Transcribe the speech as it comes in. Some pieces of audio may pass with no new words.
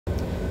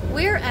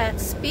We're at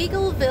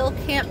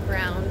Speegleville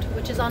Campground,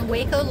 which is on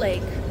Waco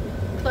Lake,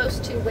 close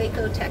to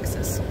Waco,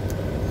 Texas.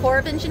 Corps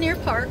of Engineer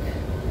Park.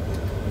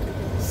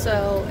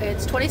 So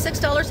it's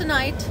 $26 a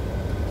night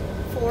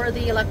for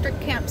the electric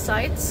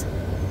campsites.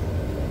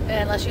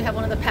 Unless you have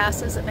one of the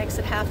passes, it makes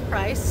it half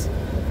price.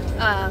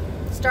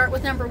 Start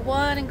with number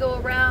 1 and go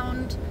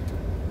around.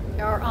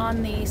 Are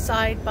on the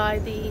side by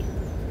the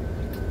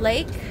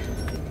lake.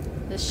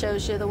 This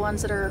shows you the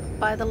ones that are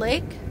by the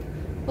lake.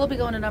 We'll be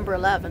going to number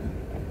 11.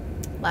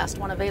 Last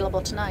one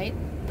available tonight.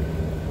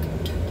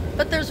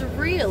 But there's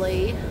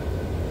really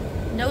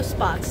no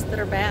spots that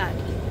are bad.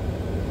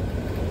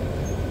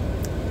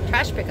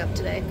 Trash pickup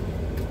today.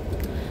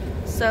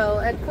 So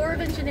at Corps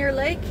of Engineer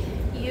Lake,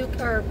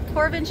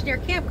 Corps of Engineer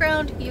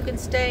Campground, you can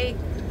stay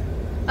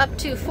up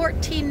to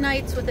 14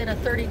 nights within a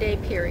 30-day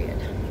period.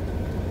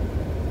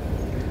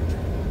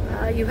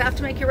 You have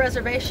to make your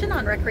reservation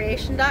on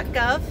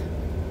recreation.gov.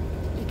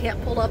 You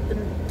can't pull up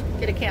and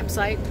get a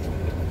campsite,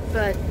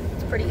 but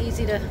it's pretty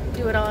easy to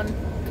do it on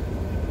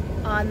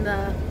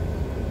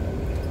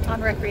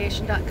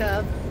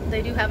recreation.gov.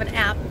 They do have an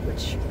app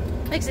which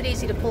makes it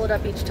easy to pull it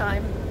up each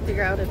time,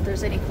 figure out if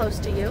there's any close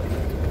to you.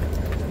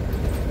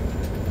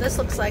 This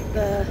looks like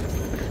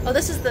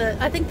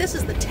I think this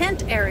is the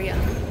tent area.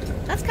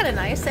 That's kind of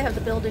nice. They have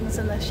the buildings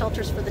and the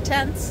shelters for the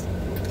tents.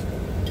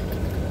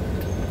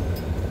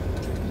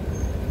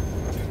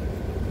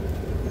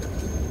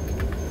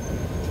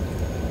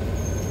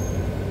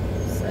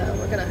 So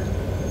we're gonna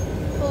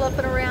pull up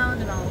and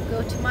around and I'll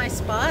go to my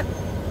spot.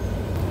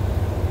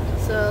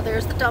 So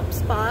there's the dump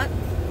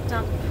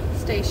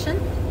station.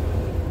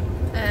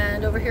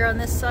 And over here on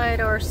this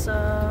side are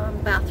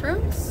some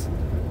bathrooms.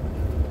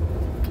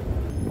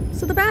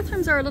 So the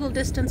bathrooms are a little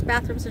distance,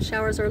 bathrooms and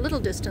showers are a little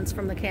distance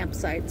from the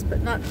campsites,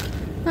 but not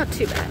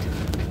too bad.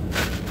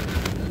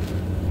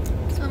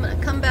 So I'm going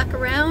to come back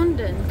around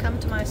and come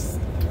to my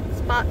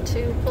spot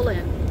to pull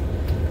in.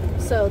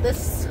 So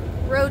this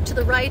road to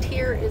the right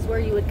here is where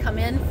you would come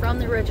in from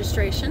the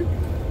registration.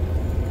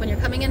 When you're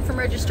coming in from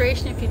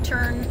registration, if you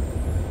turn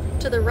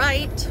to the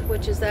right,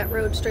 which is that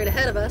road straight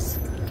ahead of us,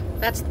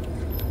 that's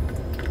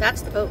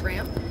the boat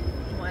ramp.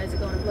 Why is it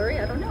going blurry?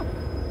 I don't know.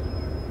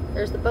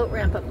 There's the boat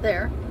ramp up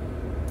there.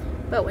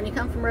 But when you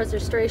come from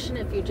registration,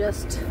 if you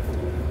just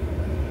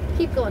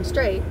keep going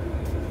straight,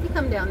 you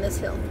come down this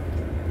hill.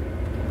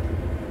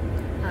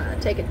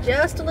 Take it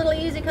just a little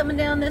easy coming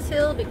down this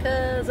hill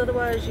because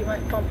otherwise you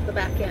might bump the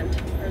back end.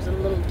 There's a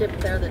little dip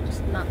there that's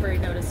not very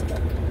noticeable.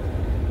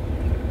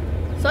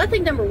 So I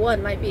think number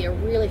 1 might be a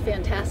really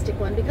fantastic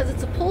one because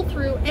it's a pull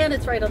through and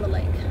it's right on the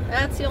lake.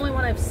 That's the only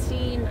one I've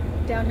seen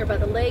down here by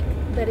the lake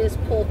that is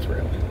pull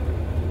through.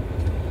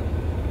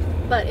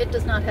 But it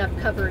does not have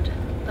covered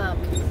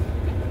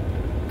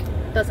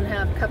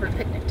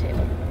picnic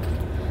table.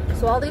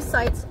 So all these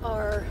sites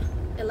are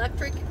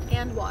electric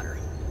and water.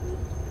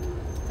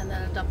 And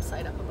then a dump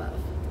site up above.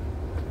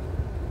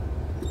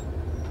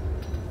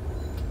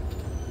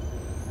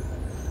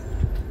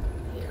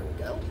 Here we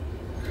go.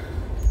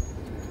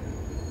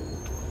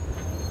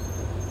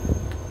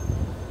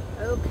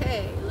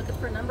 Okay, looking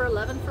for number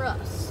 11 for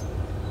us.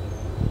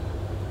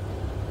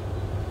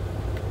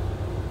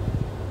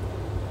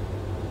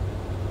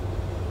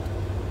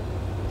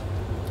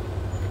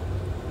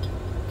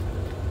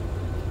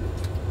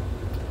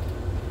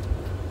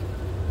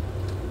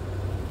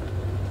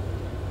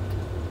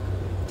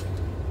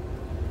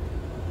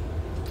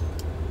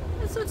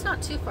 So it's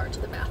not too far to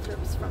the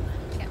bathrooms from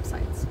the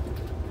campsites.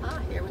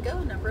 Here we go,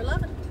 number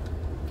 11.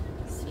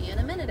 See you in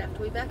a minute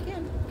after we back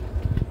in.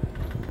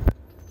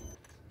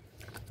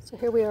 So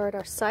here we are at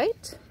our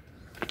site.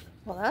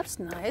 Well, that's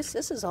nice.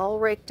 This is all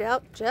raked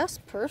out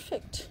just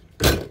perfect.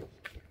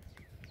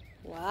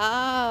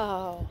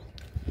 Wow.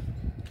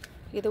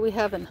 Either we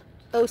have an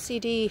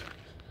OCD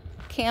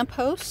camp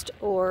host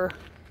or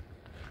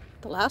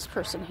the last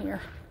person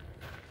here.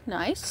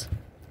 Nice.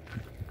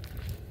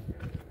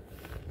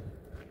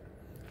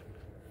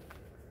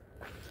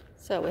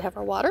 So we have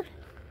our water,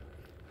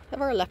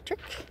 have our electric.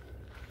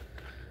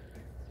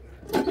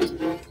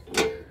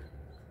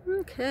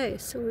 Okay,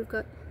 so we've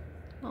got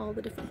all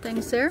the different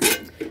things there.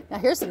 Now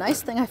here's the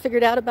nice thing I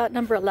figured out about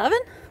number 11.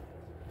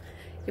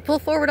 You pull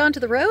forward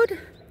onto the road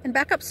and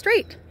back up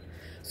straight.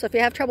 So if you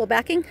have trouble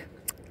backing,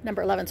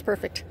 number 11's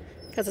perfect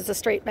because it's a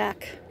straight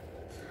back.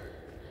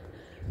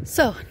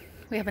 So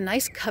we have a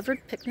nice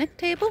covered picnic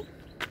table,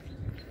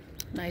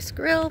 nice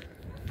grill,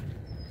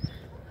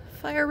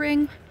 fire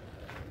ring.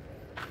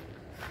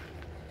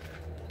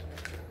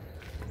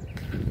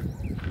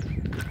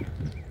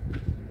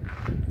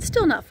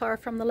 Still not far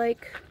from the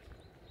lake.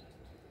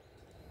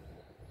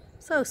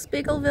 So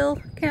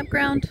Speegleville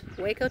Campground,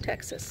 Waco,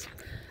 Texas.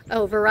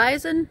 Oh,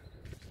 Verizon,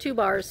 2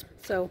 bars.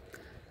 So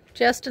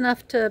just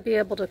enough to be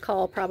able to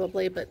call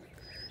probably, but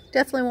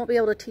definitely won't be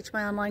able to teach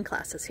my online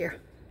classes here.